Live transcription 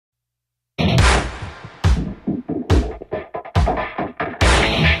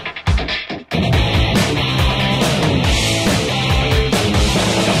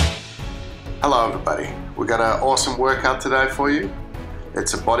got an awesome workout today for you.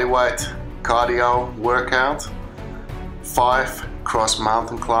 It's a bodyweight cardio workout. 5 cross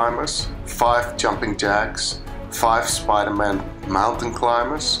mountain climbers, 5 jumping jacks, 5 Spider-Man mountain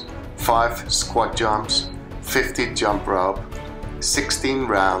climbers, 5 squat jumps, 50 jump rope, 16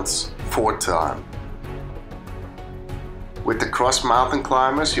 rounds, 4 time. With the cross mountain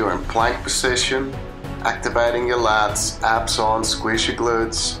climbers, you're in plank position, activating your lats, abs on, squeeze your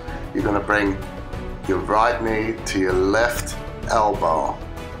glutes. You're gonna bring your right knee to your left elbow.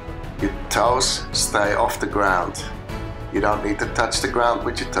 Your toes stay off the ground. You don't need to touch the ground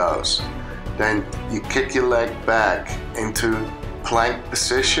with your toes. Then you kick your leg back into plank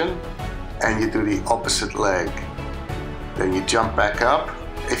position and you do the opposite leg. Then you jump back up.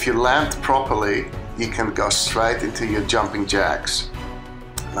 If you land properly, you can go straight into your jumping jacks.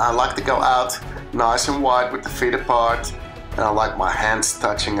 Now I like to go out nice and wide with the feet apart, and I like my hands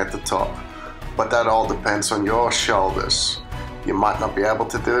touching at the top. But that all depends on your shoulders. You might not be able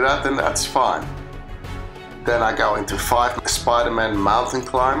to do that, and that's fine. Then I go into 5 Spider-Man mountain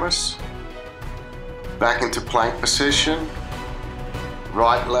climbers, back into plank position,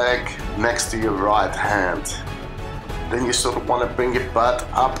 right leg next to your right hand. Then you sort of want to bring your butt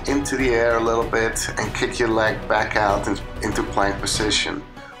up into the air a little bit and kick your leg back out into plank position.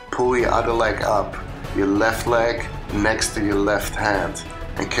 Pull your other leg up, your left leg next to your left hand,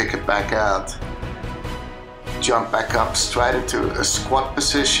 and kick it back out. Jump back up straight into a squat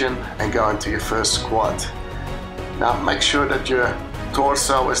position and go into your first squat. Now make sure that your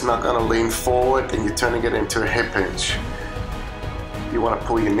torso is not going to lean forward and you're turning it into a hip hinge. You want to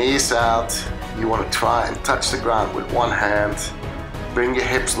pull your knees out. You want to try and touch the ground with one hand. Bring your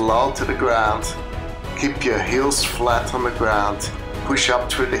hips low to the ground. Keep your heels flat on the ground. Push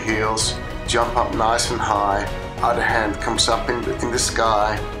up through the heels. Jump up nice and high. Other hand comes up in the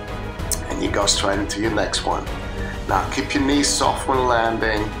sky. And you go straight into your next one. Now keep your knees soft when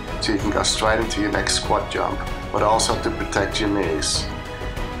landing so you can go straight into your next squat jump, but also to protect your knees.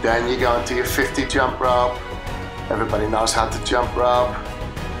 Then you go into your 50 jump rope. Everybody knows how to jump rope.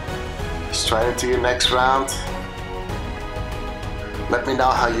 Straight into your next round. Let me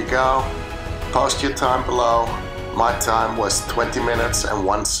know how you go. Post your time below. My time was 20 minutes and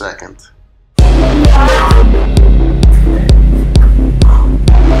 1 second.